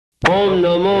Om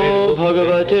Namo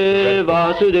Bhagavate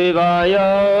Vasudevaya.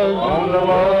 Om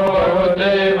Namo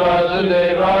Bhagavate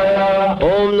Vasudevaya.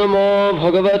 Om Namo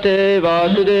Bhagavate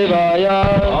Vasudevaya.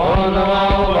 Om Namo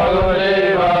Bhagavate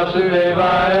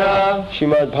Vasudevaya.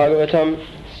 Srimad Bhagavatam,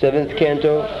 7th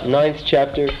Canto, 9th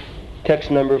Chapter,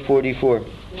 text number 44.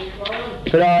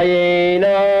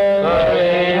 Prayena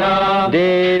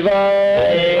Deva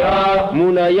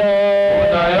Munaya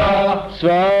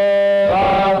Sva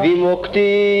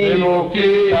Vimukti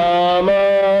Kama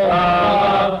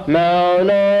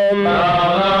Maunam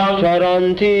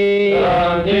Charanti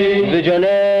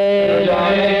Vijane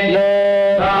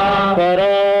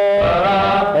Para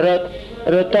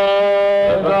Rata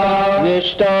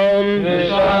Nishtam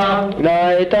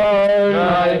Naitam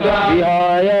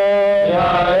Vihaya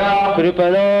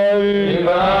Kripanan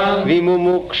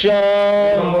Vimumuksha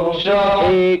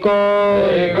Eko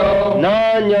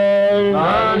Nanyam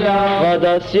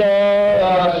Vadasya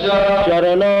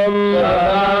Charanam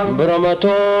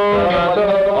Brahmato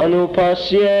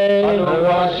Anupasye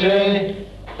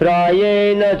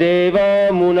Prayena Deva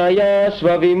Munaya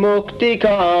Svavimukti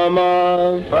Kama.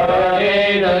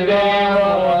 Prayena Deva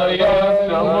Munaya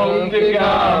Svavimukti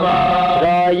Kama.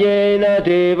 Prayena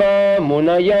Deva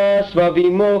Munaya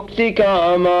Svavimukti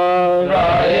Kama.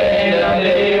 Prayena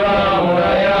Deva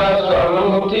Munaya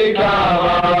Svavimukti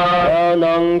Kama.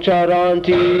 Manang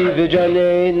Charanti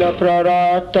Vijanena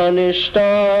Praratanishta.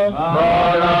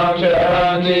 Manang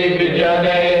Charanti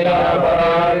Vijanena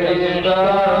Praratanishta.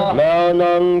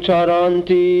 Manang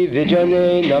Charanti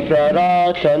Vijanena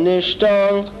Praratanishta.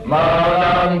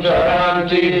 Manang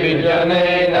Charanti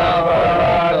Vijanena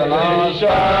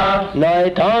Praratanishta.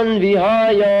 Naitan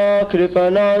Vihaya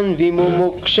Kripanan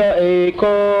Vimumuksha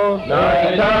Eko.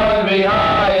 Naitan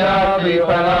Vihaya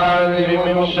Kripanan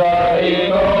Vimumuksha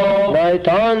Eko.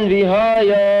 Naitan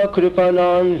Vihaya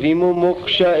Kripanan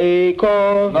Vimumuksha Eko.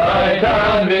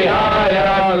 Naitan Vihaya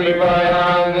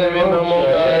Kripanan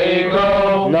Vimumuksha Eko.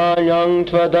 Nayang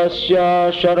Tvadasya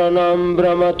Sharanam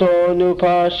Brahmato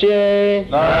Nupasye.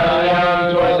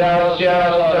 Nayang Tvadasya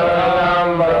Sharanam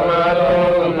Brahmato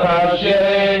Nupasye.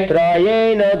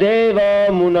 Prayena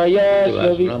Deva Munaya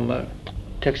Svavi.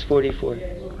 Text 44.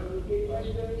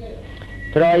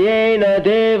 Prayena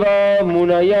Deva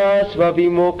Munaya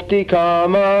Svavimukti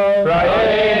Kama.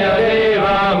 Prayena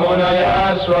Deva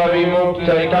Munaya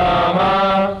Svavimukti Kama.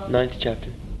 9th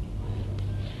chapter.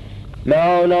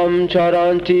 Maunam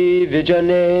Charanti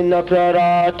Vijanena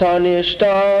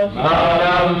Praratanishta.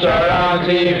 Maunam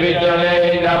Charanti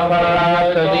Vijanena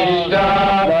Praratanishta.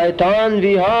 Naitan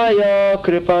Vihaya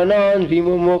Kripanan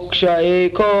Vimumuksha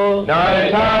Eko.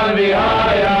 Naitan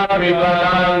Vihaya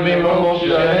Kripanan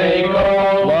Vimumuksha Eko.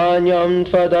 Nanyam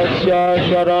Tvadasya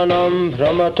Sharanam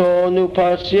Brahmato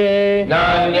Nupasye.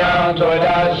 Nanyam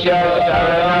Tvadasya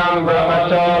Sharanam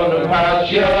Brahmato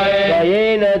Nupasye.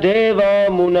 Prayena Deva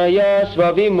Munaya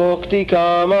Svavimukti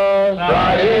Kama.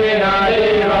 Prayena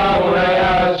Deva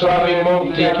Munaya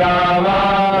Svavimukti Kama.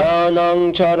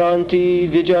 Manang Charanti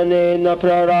Vijanena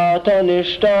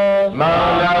Praratanishta.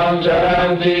 Manam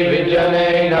Charanti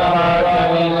Vijanena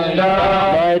Praratanishta.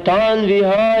 Naitan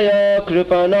Vihaya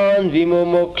Kripanan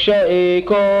Vimumuksha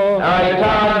Eko.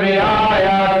 Naitan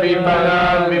Vihaya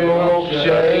Kripanan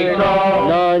Vimumuksha Eko.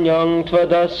 Nanyang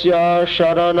Tvadasya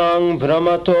Sharanam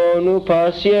Brahmato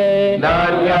Nupasye.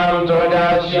 Nanyam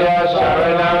Tvadasya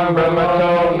Sharanam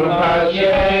Brahmato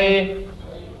Nupasye.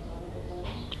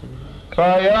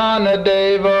 Prayena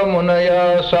Deva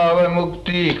Munaya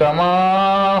Svavimukti Kama.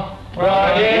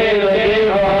 Prayena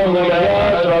Deva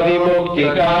Munaya Svavimukti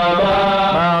Kama.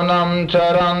 Manam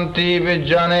Charanti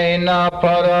Vijanena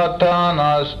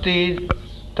Paratanasti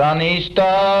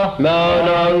Tanishta.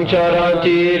 Manang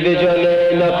Charanti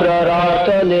Vijanena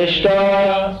Praratanishta.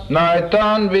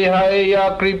 Naitan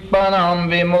Vihaya Kripanam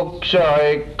Vimuksha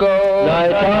Eko.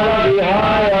 Naitan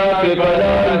Vihaya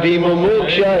Kripanan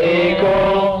Vimumuksha Eko.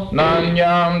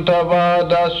 Nanyam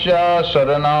Tavadasya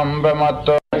Saranam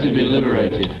Brahmato. To be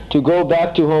liberated. To go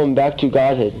back to home, back to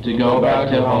Godhead. To go back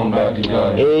to home, back to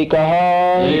God.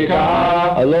 Ekaha.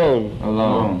 Ekaha. Alone.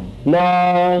 Alone.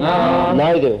 Na. Na.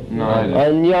 Neither. Neither.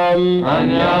 Anyam.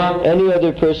 Anyam. Any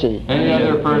other person. Any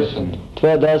other person.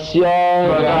 Tvadasya.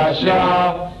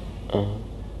 Tvadasya.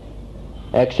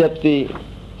 Accept the.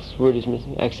 This word is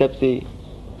missing. Accept the.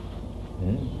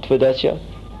 Tvadasya.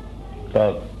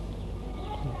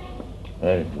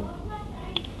 Very good.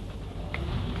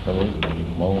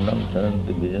 Maunam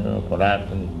Charanti Vijana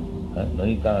Paratani.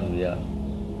 Naitan Vihaya.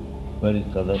 Where is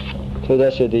Tadasya?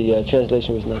 Tvadasya, the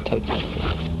translation was not typed.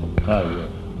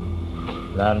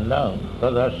 Nandam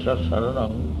Tadasya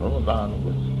Saranam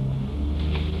Brahmatanupasya.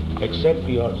 Accept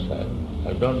yourself.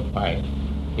 I don't find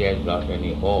he has got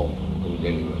any hope to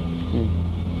deliver.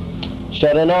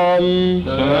 Sharanam,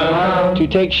 Sharanam, to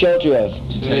take shelter of.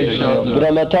 to take shelter.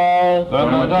 Brahmata,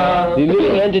 Brahmata, the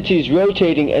living entities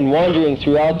rotating and wandering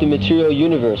throughout the material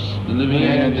universe. the living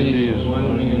entities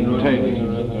rotating.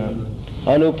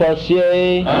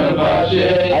 Anupasye,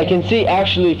 Anupasye, I can see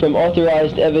actually from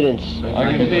authorized evidence.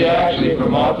 I can see actually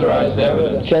from authorized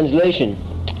evidence. Translation.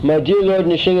 My dear Lord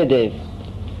Nrsingadev,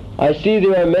 I see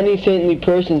there are many saintly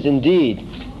persons indeed,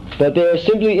 but they are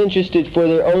simply interested for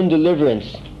their own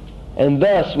deliverance, and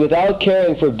thus, without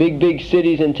caring for big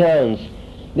cities and towns,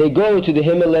 they go to the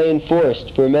Himalayan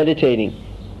forest for meditating,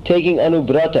 taking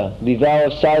anubrata, the vow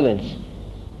of silence.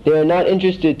 They are not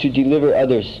interested to deliver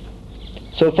others.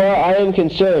 So far I am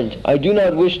concerned, I do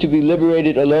not wish to be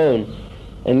liberated alone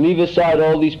and leave aside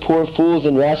all these poor fools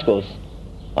and rascals.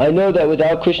 I know that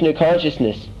without Krishna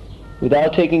consciousness,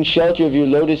 without taking shelter of your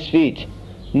lotus feet,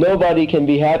 nobody can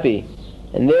be happy,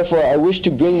 and therefore I wish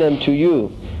to bring them to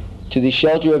you, to the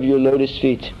shelter of your lotus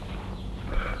feet.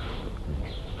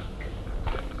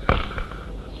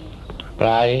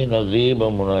 Prayena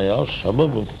deva munaya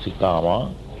sababhukti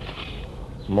kama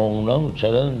maunam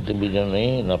chadanti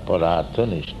vijanena paratha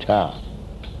nishtha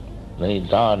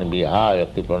naitan vihaya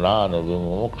kripanana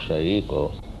vimoksha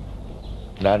eko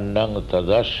nandang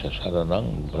tadasya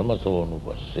saranang brahmato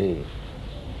nupasye.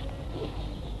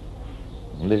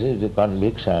 This is the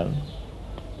conviction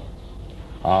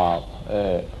of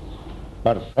a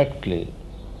perfectly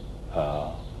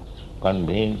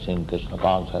convinced in Krishna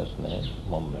consciousness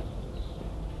movement.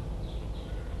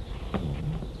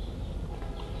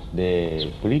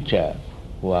 The preacher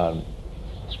who are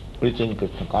preaching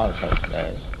Krishna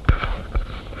consciousness,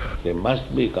 they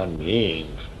must be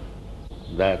convinced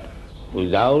that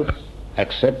without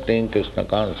accepting Krishna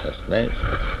consciousness,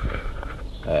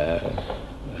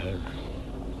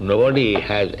 nobody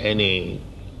has any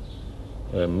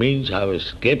means of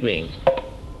escaping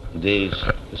these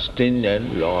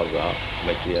stringent laws of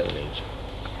material nature.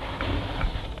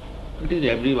 It is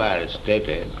everywhere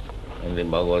stated. In the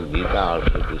Bhagavad Gita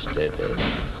also it is stated,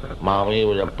 Mami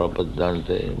vaja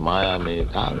prapaddante maya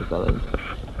mekam tarante.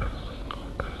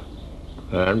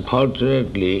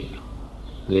 Unfortunately,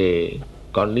 the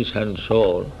conditioned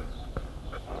soul,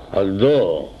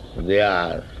 although they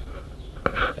are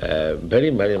very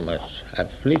much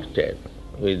afflicted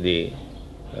with the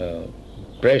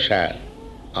pressure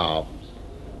of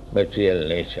material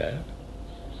nature,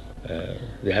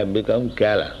 they have become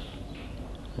careless.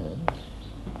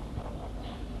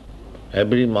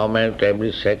 Every moment,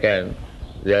 every second,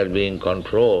 they are being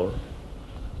controlled,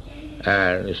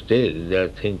 and still they are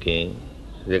thinking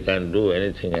they can do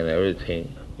anything and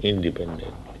everything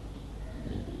independently.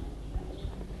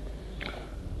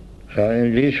 So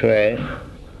in this way,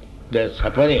 they are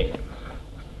suffering.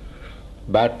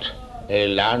 But a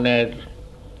learned,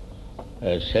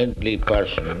 saintly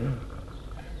person,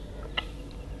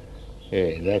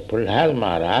 like Prahlad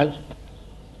Maharaj,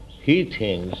 he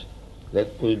thinks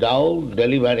that without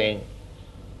delivering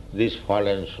this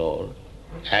fallen soul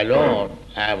alone,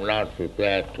 I am not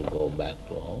prepared to go back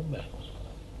to home.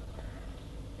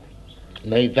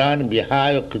 Naitan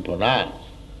vihaya kripanan.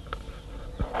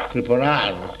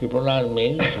 Kripanan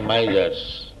means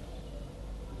misers.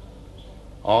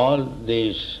 All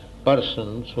these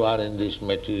persons who are in this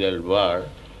material world,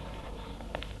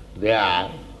 they are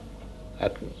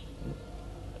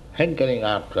hankering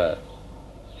after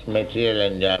material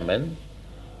enjoyment,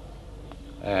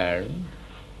 and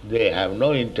they have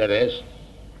no interest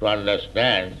to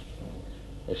understand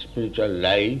a spiritual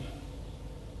life.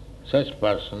 Such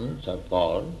persons are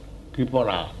called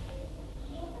kripana.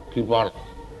 Kripana.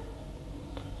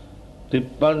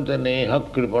 Tippanta neha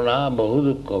kripana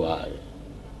bahudukka bhaya.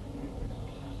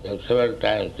 We have several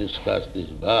times discussed this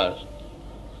verse,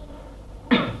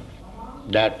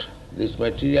 that this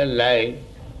material life,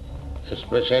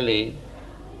 especially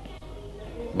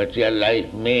material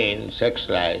life means sex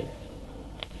life.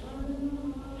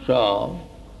 So,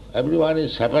 everyone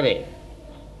is suffering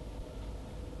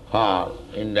for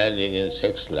indulging in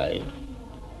sex life,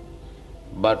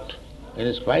 but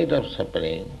in spite of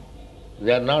suffering,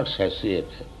 they are not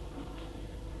satiated.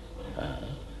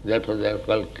 Therefore they are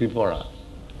called kripana.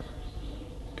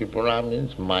 Kripana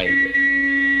means mind.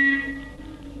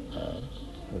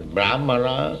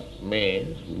 Brahmana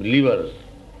means believer,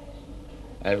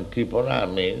 and kripana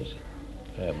means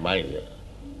mind.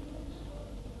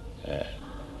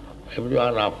 Every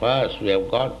one of us, we have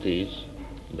got this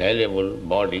valuable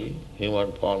body,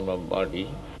 human form of body.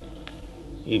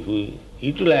 If we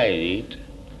utilize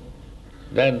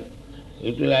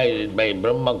it by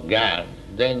Brahma Gyan,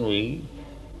 then we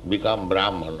become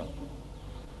Brahmana.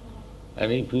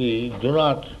 And if we do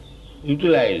not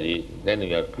utilize it, then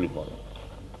we are Kripana.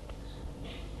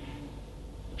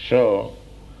 So,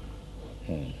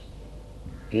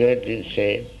 here it is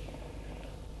said,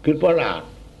 Kripanan.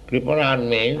 Kripanan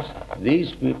means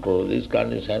these people, these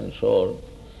conditioned souls,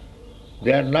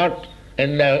 they are not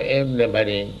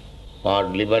endeavoring for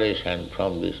liberation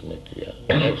from this material.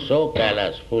 They are so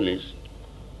callous, foolish,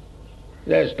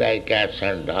 just like cats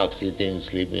and dogs eating,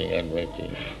 sleeping and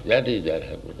waking. That is their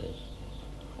happiness.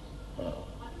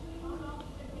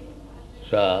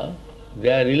 So, they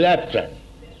are reluctant.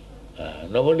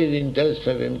 Nobody is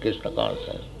interested in Krishna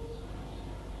consciousness.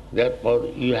 Therefore,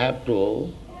 you have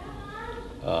to,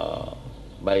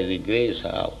 by the grace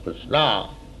of Kṛṣṇa,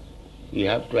 you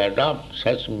have to adopt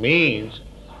such means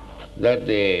that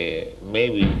they may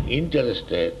be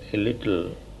interested a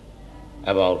little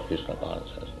about Krishna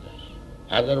consciousness.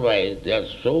 Otherwise, they are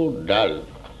so dull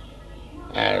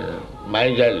and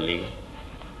miserly,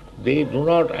 they do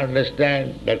not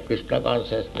understand that Krishna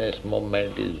consciousness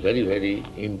movement is very, very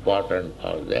important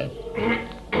for them.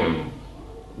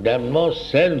 They have no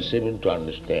sense even to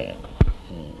understand.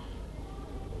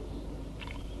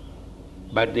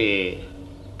 But the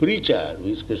preacher who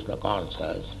is Krishna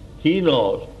conscious, he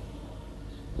knows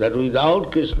that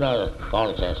without Krishna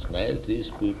consciousness, these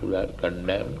people are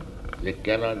condemned. They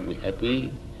cannot be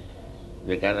happy,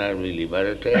 they cannot be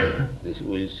liberated, they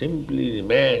will simply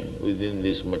remain within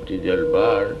this material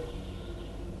world,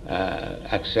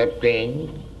 accepting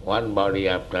one body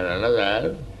after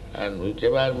another, and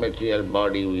whichever material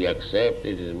body we accept,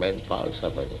 it is meant for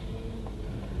suffering.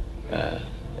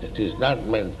 It is not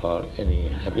meant for any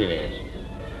happiness.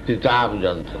 Titav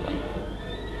jantana.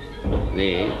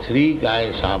 The three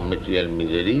kinds of material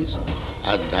miseries,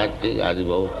 adhyatmic,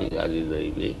 adibhautik,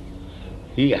 adidaivic,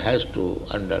 he has to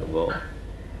undergo.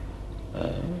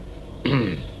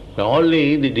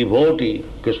 Only the devotee,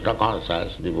 Krishna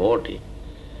conscious devotee,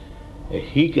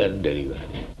 he can deliver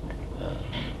it.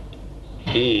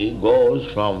 He goes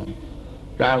from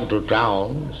town to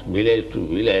town, village to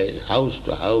village, house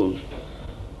to house,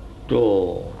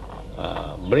 to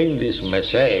bring this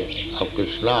message of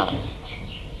Krishna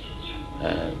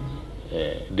and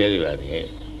deliver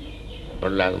it.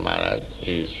 Prahlad Maharaj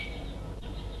is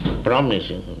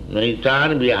promising,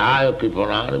 Naitan vihaya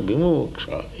kripanan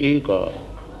vimuksha eka.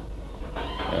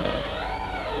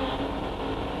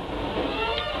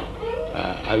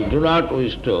 I do not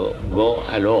wish to go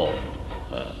alone.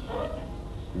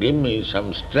 Give me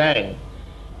some strength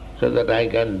so that I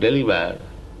can deliver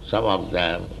some of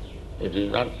them. It is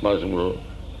not possible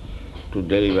to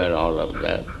deliver all of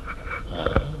them.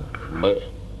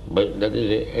 But that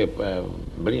is a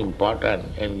very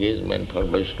important engagement for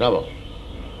Vaishnava.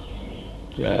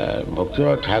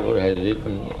 Bhaktivinoda Thakur has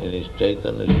written in his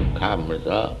Chaitanya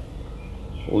Charitamrita,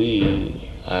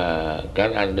 we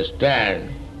can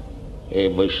understand a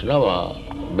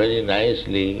Vaishnava very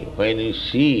nicely when you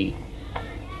see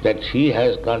that he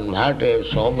has converted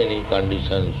so many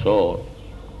conditioned souls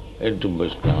into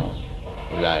Vaishnava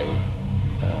life.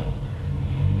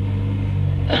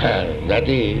 That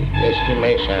is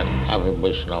estimation of a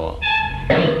Vaishnava.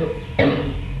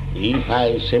 If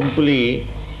I simply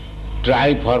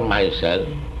try for myself,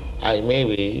 I may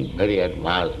be very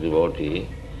advanced devotee.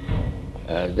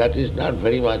 That is not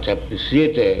very much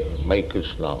appreciated by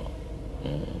Krishna.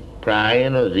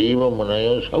 Prayana jiva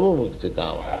munayo sabu mukti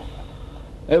kama.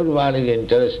 Everyone is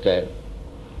interested.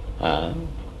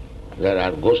 There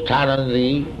are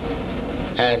goṣṭhy-ānandī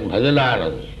and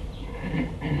bhajanānandī.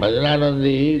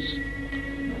 Bhajanānandī is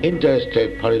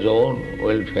interested for his own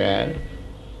welfare,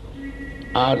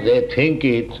 or they think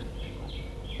it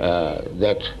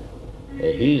that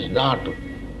he is not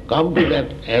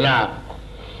competent enough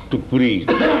to preach,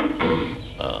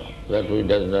 that he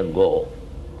does not go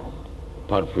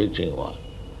for preaching one.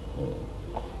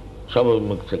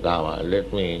 Sabhamukta kama,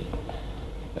 let me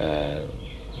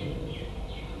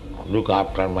look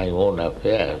after my own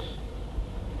affairs,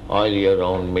 oil your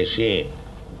own machine.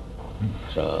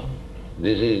 So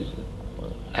this is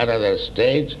another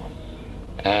stage,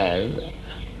 and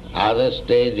other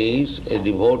stage is a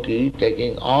devotee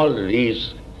taking all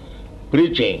risks,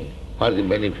 preaching for the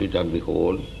benefit of the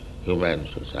whole human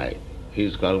society. He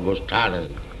is called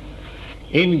goṣṭhy-ānandī,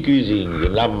 increasing the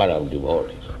number of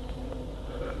devotees.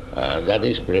 That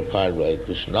is preferred by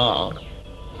Kṛṣṇa.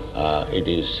 It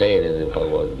is said in the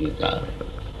Bhagavad Gita,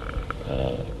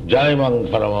 Jaimang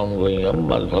paramam guhyam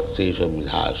madbhakteshu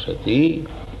vidhāsati.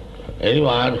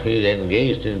 Anyone who is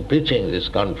engaged in preaching this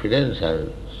confidential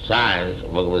science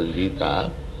of Bhagavad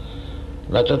Gita,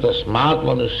 nacha tasmāt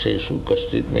manusyeshu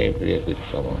kaśchit me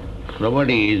priyakritamam.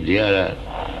 nobody is dearer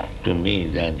to me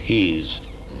than he is.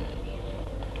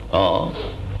 Or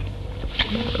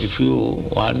if you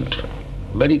want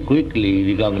very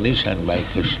quickly recognition by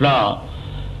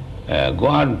Kṛṣṇa, go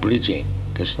on preaching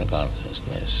Kṛṣṇa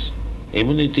consciousness.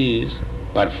 Even it is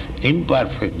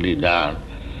imperfectly done,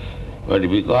 but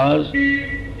because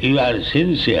you are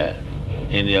sincere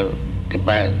in your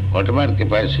whatever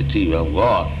capacity you have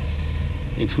got,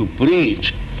 if you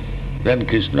preach, then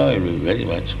Kṛṣṇa will be very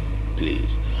much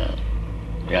pleased.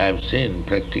 I have seen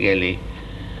practically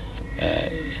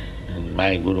in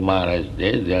my Guru Maharaj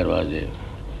days there was a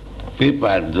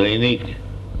paper, Dainik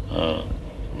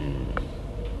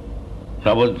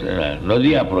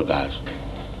Nadia Prakash.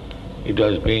 It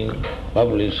was being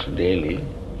published daily,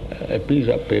 a piece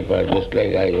of paper just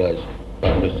like I was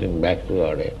publishing back to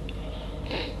order.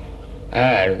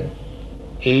 And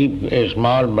if a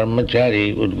small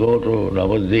brahmachari would go to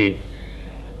Navadvip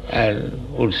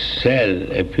and would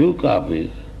sell a few copies,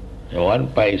 1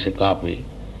 paisa a copy,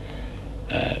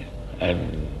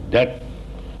 and that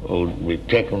would be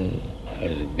taken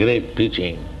as a great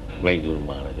teaching by Guru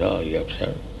Maharaj. Oh, you have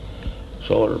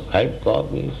sold 5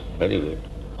 copies, very good.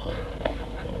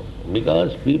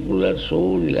 Because people are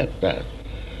so reluctant.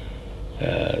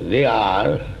 They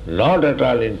are not at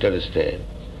all interested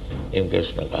in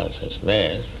Kṛṣṇa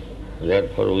consciousness.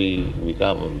 Therefore we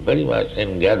become very much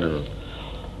engaged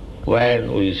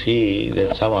when we see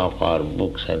that some of our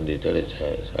books and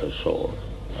literatures are sold.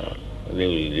 They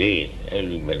will read, they will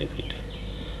be benefited.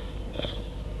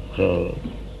 So,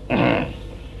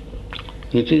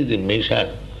 this is the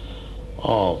mission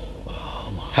of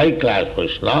high-class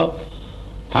Vaishnava,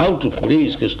 how to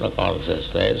preach Kṛṣṇa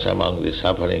consciousness among the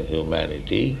suffering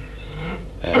humanity.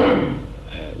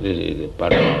 This is the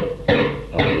purpose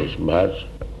of this verse,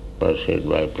 pursued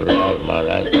by Radha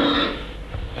Maharaj,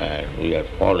 and we are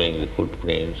following the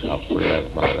footprints of Radha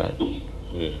Maharaj.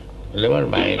 Never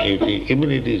mind,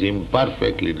 even it is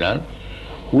imperfectly done,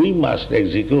 we must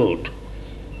execute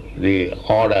the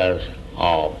orders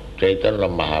of Chaitanya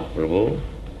Mahaprabhu.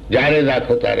 Jare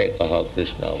dakho tare kaho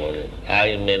Kṛṣṇa bole.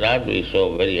 I may not be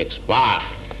so very expert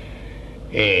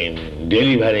in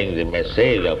delivering the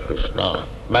message of Kṛṣṇa,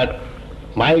 but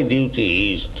my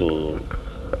duty is to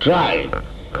try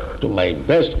to my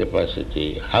best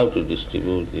capacity how to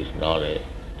distribute this knowledge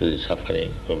to the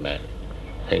suffering humanity.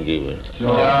 Thank you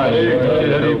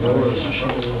very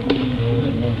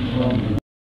much.